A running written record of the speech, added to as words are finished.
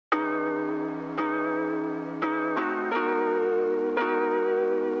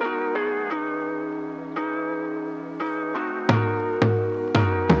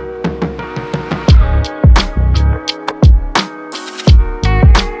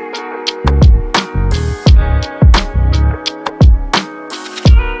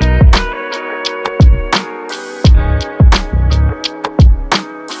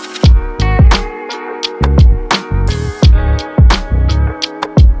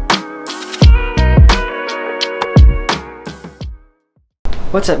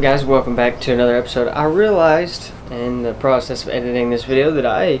What's up guys, welcome back to another episode. I realized in the process of editing this video that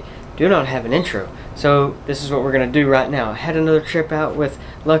I do not have an intro. So this is what we're going to do right now. I had another trip out with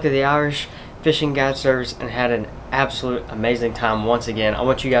Luck of the Irish Fishing Guide Service and had an absolute amazing time once again. I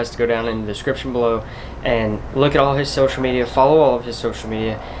want you guys to go down in the description below and look at all his social media, follow all of his social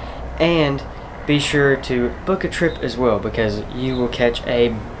media, and be sure to book a trip as well because you will catch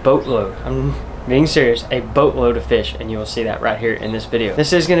a boatload. I'm being serious, a boatload of fish, and you will see that right here in this video.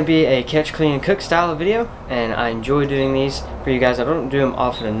 This is going to be a catch, clean, and cook style of video, and I enjoy doing these for you guys. I don't do them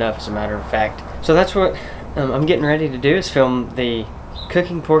often enough, as a matter of fact. So that's what I'm getting ready to do, is film the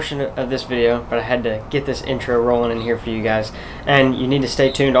cooking portion of this video, but I had to get this intro rolling in here for you guys. And you need to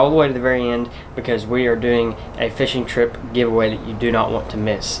stay tuned all the way to the very end because we are doing a fishing trip giveaway that you do not want to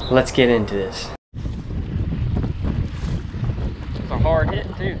miss. Let's get into this. It's a hard hit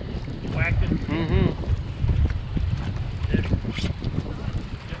too. Whacked it. Mm-hmm.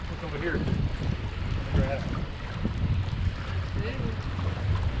 Look over here.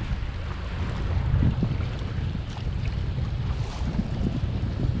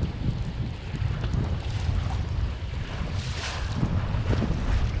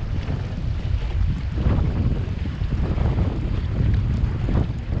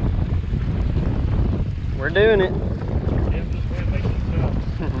 We're doing it.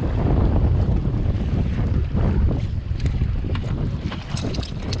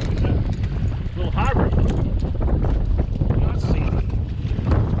 Little hybrid. Not seen it.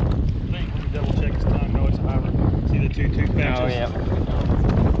 Let me double check this time. No, it's a hybrid. See the two tooth patches? Oh yeah.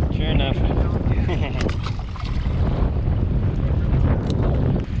 Sure enough.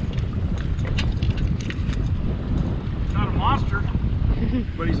 Not a monster,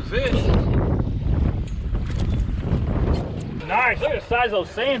 but he's a fish. Nice. Look at the size of those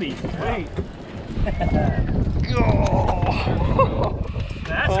sandies. Sweet. Oh,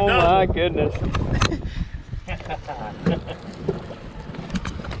 That's oh my goodness.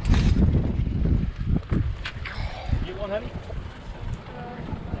 Get one, honey?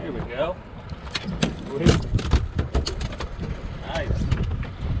 There we go. Nice.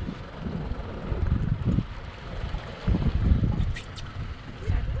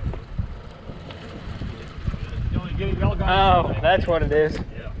 Oh, that's what it is.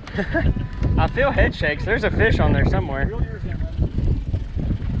 Yeah. I feel head shakes. There's a fish on there somewhere.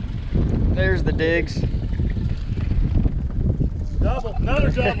 There's the digs. Double,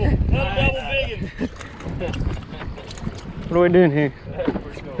 another double, another double biggin. What are we doing here?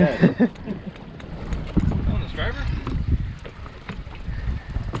 On the striper?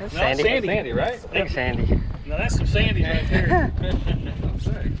 That's No, Sandy. Sandy. Sandy, right? Big Sandy. No, that's some sandies right there.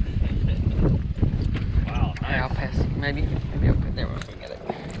 Wow, nice. Yeah, I'll pass. Maybe I'll put there once we get it.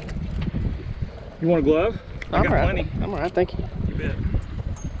 You want a glove? I got plenty. I'm alright, thank you. You bet.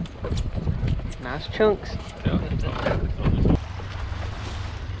 Nice chunks. Yeah. Look at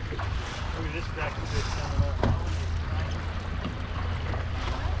this stack of fish coming up.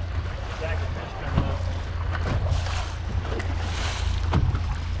 Stack of fish coming up.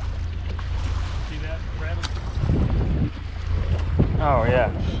 See that, Travis? Oh yeah.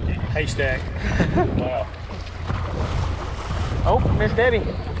 Haystack. Wow. Oh, Miss Debbie.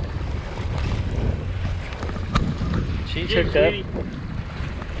 She's hooked up. Sweetie.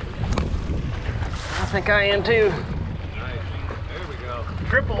 I think I am too. Nice. There we go.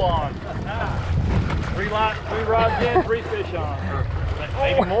 Triple on. Three rods in, 3 fish on.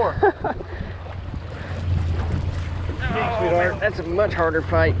 Maybe more. Oh, sweetheart. That's a much harder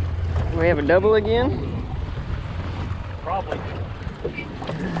fight. We have a double again? Probably.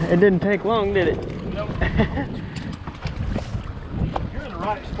 It didn't take long, did it? Nope. You're in the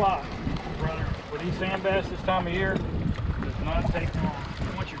right spot, brother. With these sand bass this time of year, it does not take long.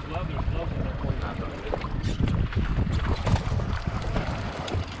 I want your glove, there's gloves in there for you.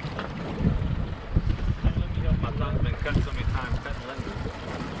 My thumb's been cut so many times, cutting lenses.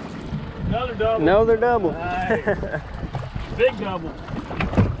 Another double. Another double. Nice. Big double.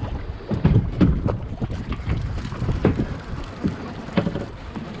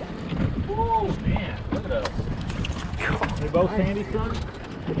 Oh man, look at those. They're both sandies, son?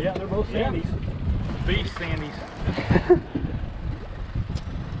 Yeah, they're both sandies. Beast sandies.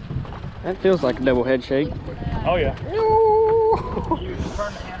 That feels like a double head shake. Oh yeah. You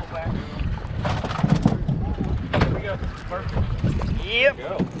turn the handle back. There we go. Perfect. Yep. There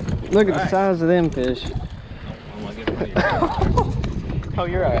we go. Look at the size of them fish. Oh,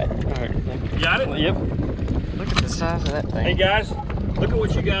 you're alright. You got it? Yep. Look at the size of that thing. Hey guys, look at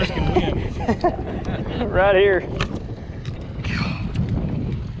what you guys can win. Right here.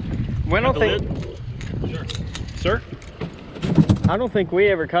 Well, I don't think. Sir? I don't think we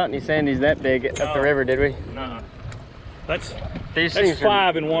ever caught any sandies that big up the river, did we? No. That's These things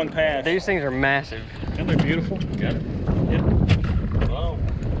 5 in one pass. These things are massive. And they're beautiful. Got it. Yep. Oh.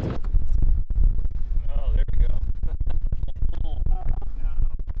 Oh, there we go.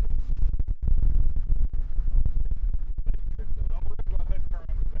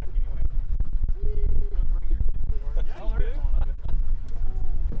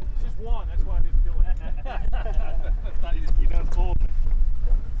 It's just one. That's why I didn't feel it. I thought you done fooled me.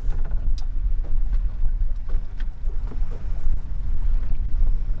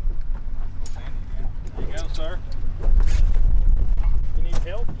 There you go, sir. You need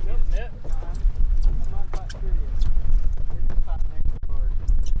help? You need a net? I'm not quite sure yet. It's just caught next to the board.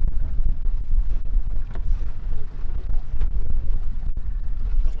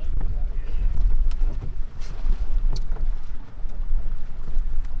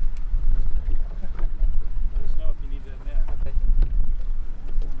 Let us know if you need that net. Okay.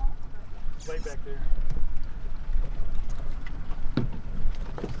 It's way back there.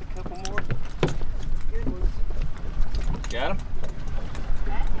 Just a couple more good ones. Got him?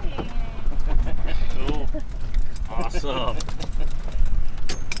 Cool. Awesome.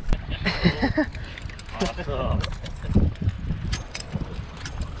 Awesome.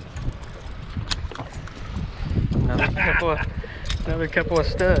 Another couple of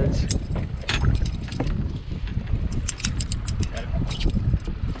studs.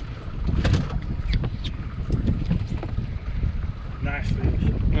 Nice fish.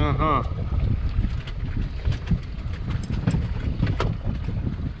 Uh-huh.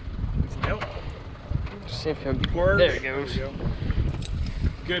 Nope. See if he'll Works. There it goes. There we go.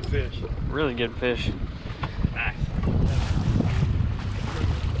 Good fish. Really good fish. Nice.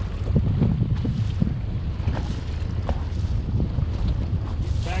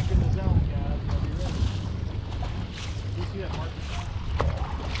 Back in the zone, guys. Are you ready? Do you see that marker sign?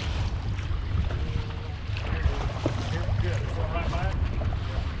 Here, good. It's going right by it.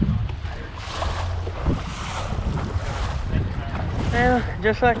 Yeah,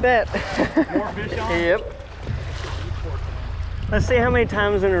 just like that. More fish on? Yep. Let's see how many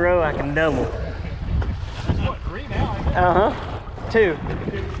times in a row I can double. That's what, 3 now, ain't it? Uh-huh. 2.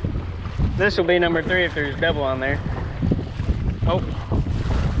 This will be number 3 if there's double on there. Oh.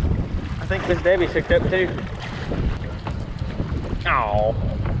 I think Miss Debbie's hooked up too. Oh.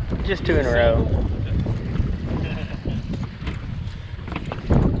 Just 2 in a row.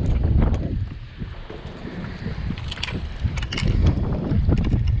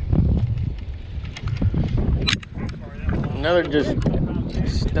 Another just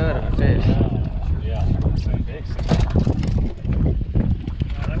stud of a fish. Yeah, same fish.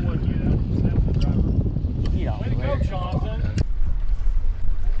 No, that wasn't you, that was the driver. Yeah. Way to go, Jonathan.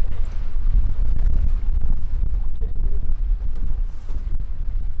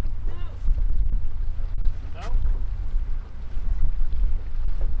 No?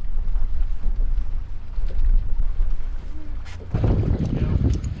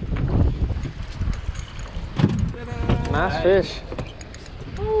 Nice fish.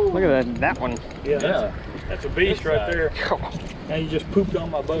 Look at that one. Yeah, that's a beast right there. Now you just pooped on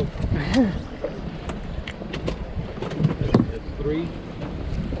my boat. It's 3.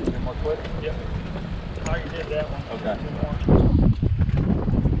 One more clip? Yep. I already did that one. Okay. 2 more.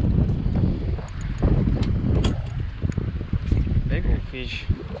 Big one fish.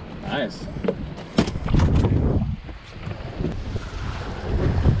 Nice.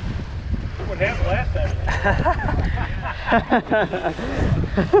 What happened last time? Oh,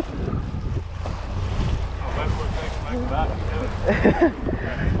 that's what takes my back to do it.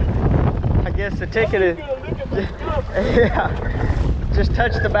 I guess the ticket is. Yeah. Just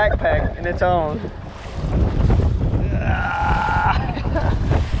touch the backpack and it's on.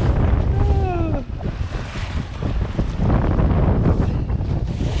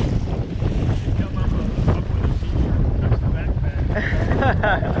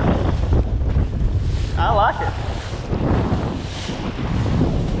 I like it.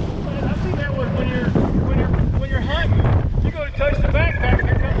 Man, I see that one when you're hunting. You go to touch the backpack,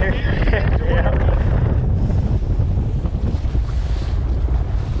 here comes the deer. Yeah.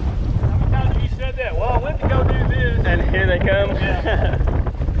 How many times have you said that? Well, I went to go do this. And here they come. Yeah.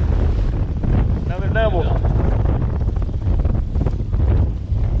 Another double.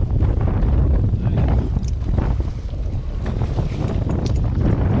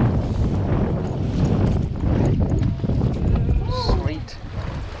 Sweet.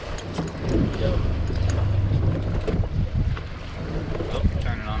 Oh,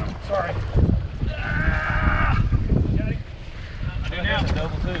 turn it on him. Sorry. Got him. I do now.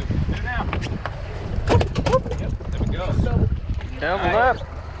 Double too. Do now. Yep, there we go. Double. doubled up.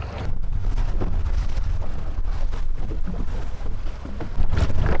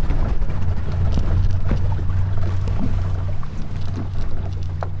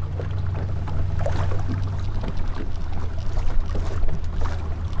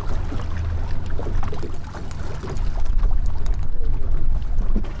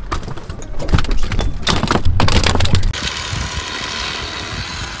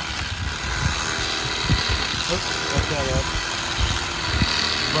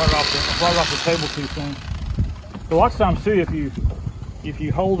 Brought it off the table too soon. So lots of times too, if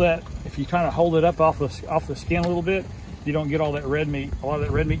you hold that, if you kind of hold it up off the skin a little bit, you don't get all that red meat. A lot of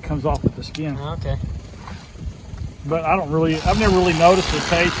that red meat comes off with the skin. Okay. But I've never really noticed the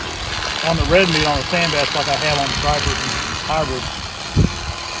taste on the red meat on the sand bass like I have on stripers and hybrids.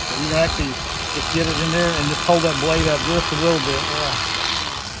 So you can actually just get it in there and just hold that blade up just a little bit. Yeah.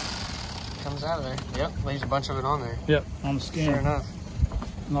 Comes out of there. Yep. Leaves a bunch of it on there. Yep, on the skin. Sure enough.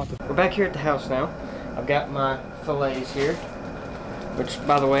 We're back here at the house now. I've got my fillets here, which,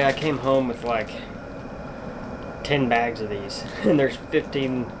 by the way, I came home with like 10 bags of these, and there's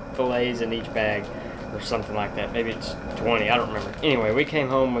 15 fillets in each bag, or something like that. Maybe it's 20, I don't remember. Anyway, we came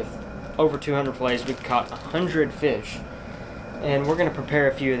home with over 200 fillets. We caught 100 fish, and we're going to prepare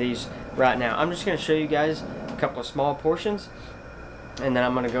a few of these right now. I'm just going to show you guys a couple of small portions, and then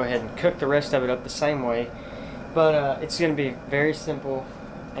I'm going to go ahead and cook the rest of it up the same way, but it's going to be very simple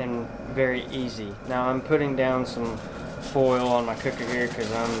and very easy. Now I'm putting down some foil on my cooker here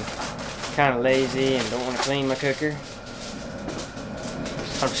because I'm kind of lazy and don't want to clean my cooker.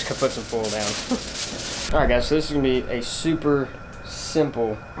 I'm just gonna put some foil down. Alright guys, so this is gonna be a super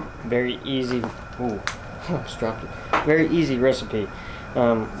simple, very easy, ooh, I almost dropped it. Very easy recipe.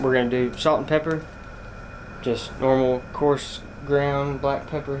 We're gonna do salt and pepper, just normal coarse ground black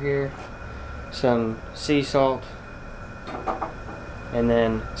pepper here, some sea salt, and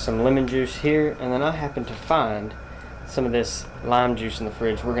then some lemon juice here, and then I happen to find some of this lime juice in the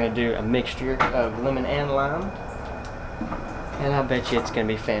fridge. We're going to do a mixture of lemon and lime, and I bet you it's going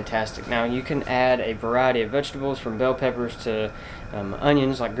to be fantastic. Now you can add a variety of vegetables, from bell peppers to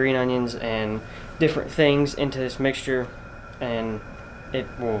onions, like green onions, and different things into this mixture, and it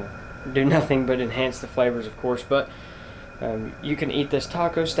will do nothing but enhance the flavors, of course. But you can eat this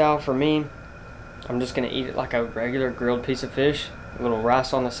taco style. For me, I'm just going to eat it like a regular grilled piece of fish, a little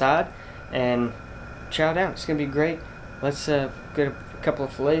rice on the side, and chow down. It's going to be great. Let's get a couple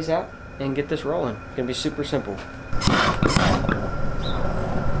of fillets out and get this rolling. It's going to be super simple.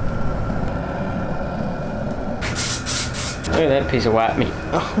 Look at that piece of white meat.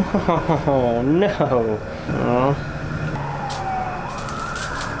 Oh no. Oh.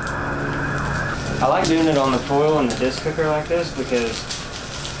 I like doing it on the foil and the disc cooker like this because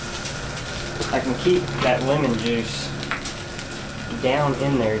I can keep that lemon juice down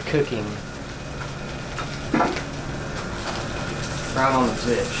in there cooking right on the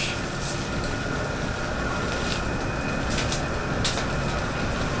fish.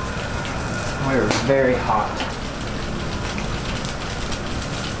 We're very hot.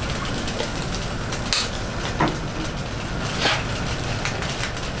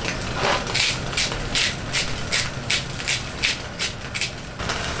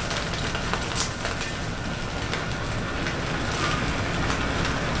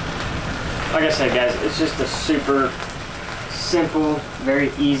 Like I said, guys, it's just a super simple,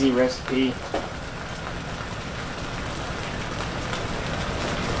 very easy recipe.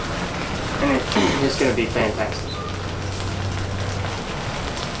 And it's going to be fantastic.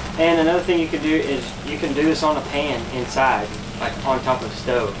 And another thing you can do is you can do this on a pan inside, like on top of the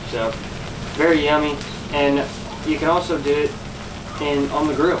stove. So, very yummy. And you can also do it on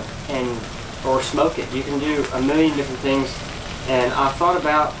the grill or smoke it. You can do a million different things. And I thought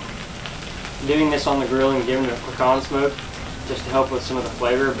about doing this on the grill and giving it a pecan smoke just to help with some of the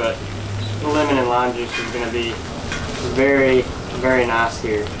flavor, but the lemon and lime juice is going to be very, very nice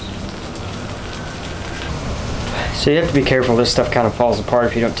here. So you have to be careful. This stuff kind of falls apart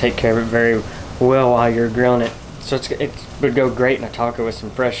if you don't take care of it very well while you're grilling it. So it would go great in a taco with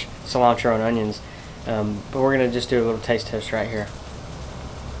some fresh cilantro and onions. But we're going to just do a little taste test right here.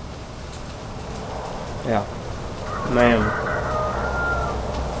 Yeah. Man.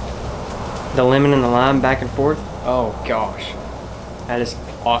 The lemon and the lime back and forth, oh gosh, that is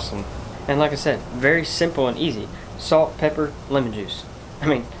awesome. And like I said, very simple and easy. Salt, pepper, lemon juice. I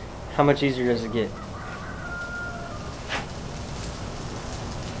mean, how much easier does it get?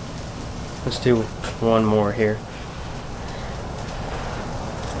 Let's do one more here.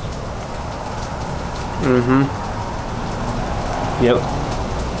 Yep.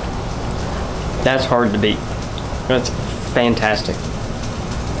 That's hard to beat. That's fantastic.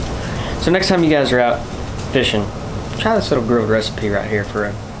 So next time you guys are out fishing, try this little grilled recipe right here for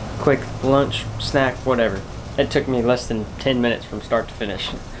a quick lunch, snack, whatever. It took me less than 10 minutes from start to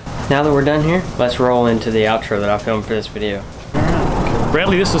finish. Now that we're done here, let's roll into the outro that I filmed for this video.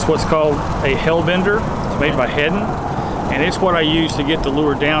 Bradley, this is what's called a hellbender. It's made by Hedden, and it's what I use to get the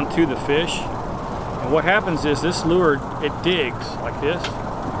lure down to the fish. And what happens is this lure, it digs like this,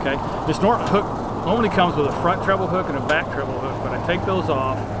 okay? This hook normally comes with a front treble hook and a back treble hook, but I take those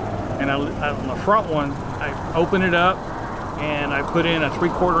off, and on the front one, I open it up, and I put in a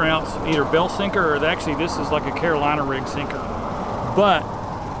 3/4 ounce either bell sinker, or actually this is like a Carolina rig sinker,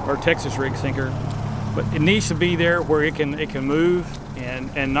 or Texas rig sinker. But it needs to be there where it can move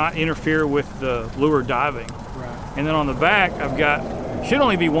and not interfere with the lure diving. Right. And then on the back, I've got, should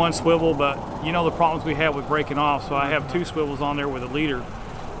only be one swivel, but you know the problems we have with breaking off, so I have 2 swivels on there with a leader.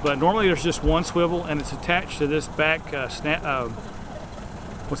 But normally there's just one swivel, and it's attached to this back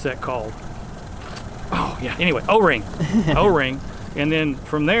what's that called? Oh yeah, anyway, O-ring. O-ring. And then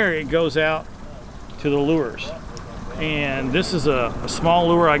from there it goes out to the lures. And this is a small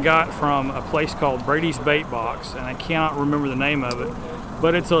lure I got from a place called Brady's Bait Box, and I cannot remember the name of it,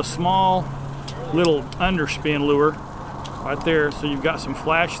 but it's a small little underspin lure right there. So you've got some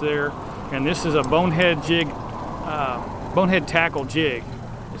flash there, and this is a bonehead jig, bonehead tackle jig.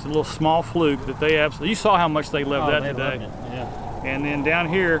 It's a little small fluke that they absolutely, you saw how much they loved that today. Yeah. And then down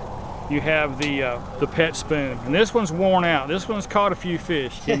here you have the pet spoon, and this one's worn out. This one's caught a few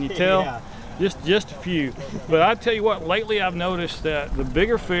fish. Can you tell? Yeah. Just a few. But I tell you what, lately I've noticed that the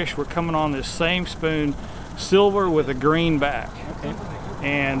bigger fish were coming on this same spoon, silver with a green back. Okay.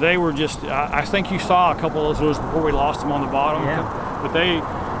 And they were just, I think you saw a couple of those lures before we lost them on the bottom. Yeah.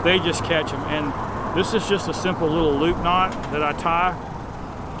 But they just catch them. And this is just a simple little loop knot that I tie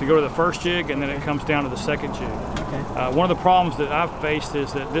to go to the first jig, and then it comes down to the second jig. Okay. One of the problems that I've faced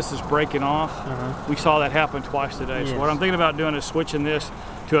is that this is breaking off. We saw that happen twice today. Yes. So what I'm thinking about doing is switching this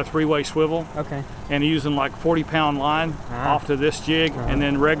to a 3-way swivel. Okay. And using like 40-pound line off to this jig, and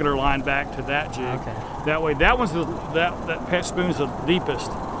then regular line back to that jig. Okay. That way, that one's that pet spoon's the deepest.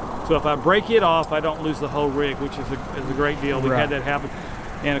 So if I break it off, I don't lose the whole rig, which is a great deal. We've had that happen.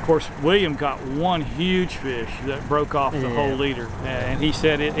 And of course, William got one huge fish that broke off the whole leader, and he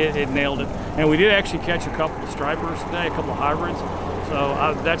said it nailed it. And we did actually catch a couple of stripers today, a couple of hybrids. So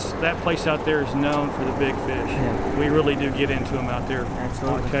that place out there is known for the big fish. Yeah. We really do get into them out there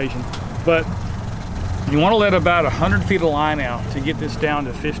Absolutely. on occasion. But you want to let about 100 feet of line out to get this down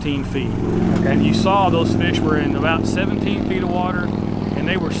to 15 feet. Okay. And you saw those fish were in about 17 feet of water, and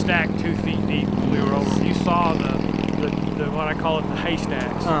they were stacked 2 feet deep when we were over. You saw the what I call it, the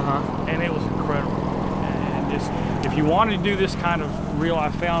haystacks, and it was incredible. And just, if you wanted to do this kind of reel, I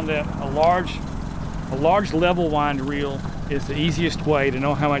found that a large level wind reel is the easiest way to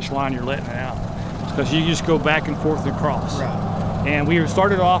know how much line you're letting out, because you just go back and forth across. Right. And we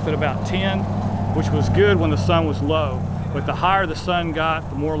started off at about 10, which was good when the sun was low, but the higher the sun got,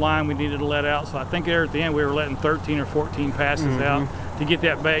 the more line we needed to let out. So I think there at the end we were letting 13 or 14 passes out to get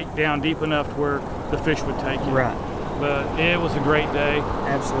that bait down deep enough to where the fish would take it. Right. But it was a great day.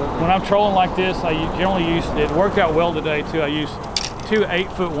 Absolutely. When I'm trolling like this, I generally use, it worked out well today too, I use 2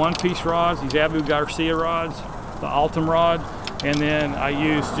 8-foot one-piece rods, these Abu Garcia rods, the Altum rod, and then I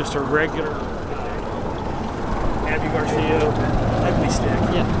use just a regular Abu Garcia ugly stick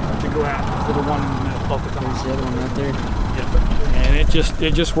to go out to the one in the middle. There's the other one right there. Yeah. And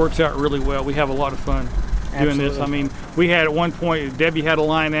it just works out really well. We have a lot of fun doing this. I mean, we had at one point, Debbie had a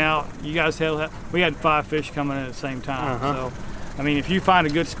line out. You guys we had 5 fish coming in at the same time. So, I mean, if you find a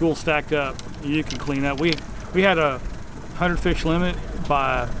good school stacked up, you can clean up. We had a 100 fish limit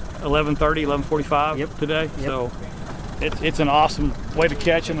by 11:30, 11:45 today. So it's an awesome way to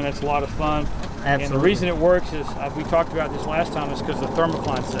catch them, and it's a lot of fun. Absolutely. And the reason it works is, we talked about this last time, is because the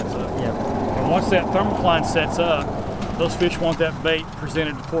thermocline sets up. Yep. And once that thermocline sets up, those fish want that bait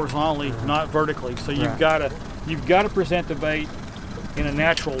presented horizontally, not vertically. So you've got to present the bait in a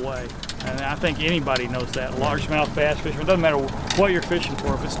natural way. And I think anybody knows that. Largemouth bass fishermen, it doesn't matter what you're fishing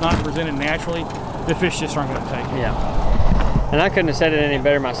for. If it's not presented naturally, the fish just aren't going to take it. Yeah. And I couldn't have said it any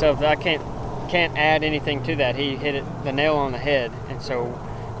better myself. I can't add anything to that. He hit the nail on the head. And so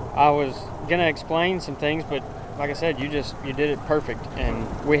I was gonna explain some things, but like I said, you did it perfect, and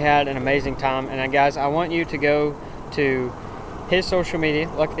we had an amazing time. And guys, I want you to go to his social media,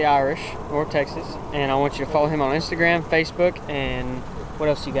 Lucky the Irish, North Texas, and I want you to follow him on Instagram, Facebook, and what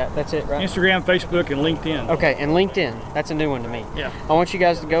else you got? That's it, right? Instagram, Facebook, and LinkedIn. Okay, and LinkedIn. That's a new one to me. Yeah. I want you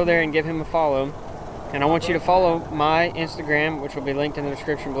guys to go there and give him a follow, And I want you to follow my Instagram, which will be linked in the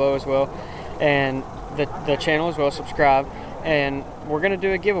description below as well, and the channel as well. Subscribe, and we're gonna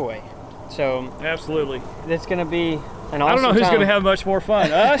do a giveaway. So absolutely, it's gonna be an awesome I don't know who's time. gonna have much more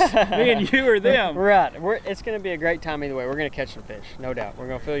fun, us, me, and you, or them. Right. It's gonna be a great time either way. We're gonna catch some fish, no doubt. We're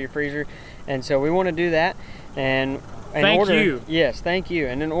gonna fill your freezer, and so we want to do that. And thank you. Yes, thank you.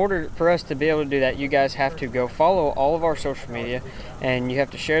 And in order for us to be able to do that, you guys have to go follow all of our social media, and you have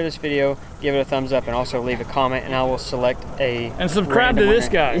to share this video, give it a thumbs up, and also leave a comment, and I will select and subscribe to this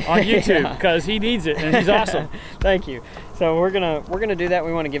guy on YouTube, because he needs it and he's awesome. Thank you. So we're gonna do that.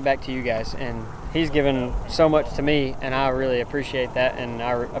 We want to give back to you guys, and he's given so much to me, and I really appreciate that, and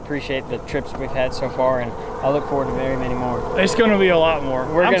I appreciate the trips we've had so far, and I look forward to very many more. It's going to be a lot more.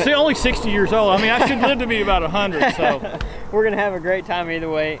 I'm only 60 years old. I mean, I should live to be about 100. So we're gonna have a great time either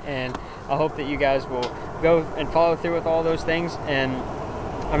way, and I hope that you guys will go and follow through with all those things. And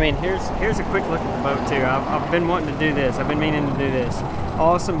I mean, here's a quick look at the boat too. I've been wanting to do this. I've been meaning to do this.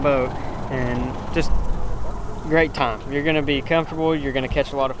 Awesome boat, and just great time. You're gonna be comfortable. You're gonna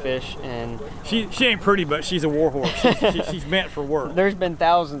catch a lot of fish, and she ain't pretty, but she's a war horse. She's meant for work. There's been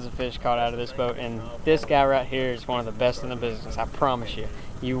thousands of fish caught out of this boat, and this guy right here is one of the best in the business. I promise you.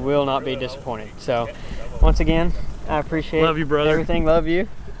 You will not be disappointed. So, once again, I appreciate love you, brother. Everything. Love you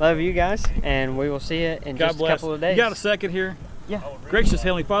guys, and we will see you in just a couple of days. You got a second here? Yeah. Gracious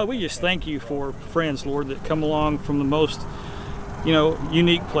Heavenly Father, we just thank you for friends, Lord, that come along from the most,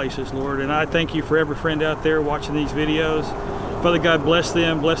 unique places, Lord. And I thank you for every friend out there watching these videos. Father God, bless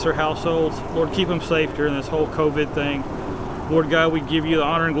them, bless their households. Lord, keep them safe during this whole COVID thing. Lord God, we give you the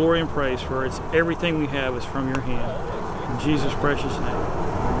honor and glory and praise, for it's everything we have is from your hand. In Jesus' precious name.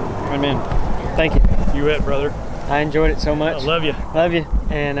 Amen. Thank you. You bet, brother. I enjoyed it so much. I love you. Love you.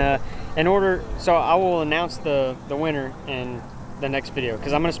 And so I will announce the winner in the next video,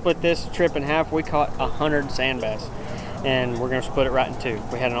 because I'm going to split this trip in half. We caught 100 sand bass, and we're going to split it right in two.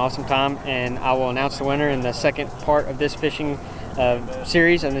 We had an awesome time, and I will announce the winner in the second part of this fishing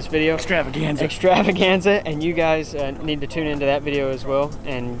series and this video. Extravaganza, and you guys need to tune into that video as well,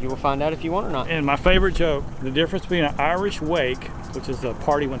 and you will find out if you won or not. And my favorite joke, the difference between an Irish wake, which is a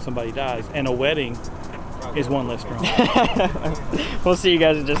party when somebody dies, and a wedding is one less drunk. We'll see you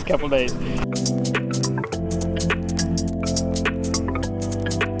guys in just a couple days.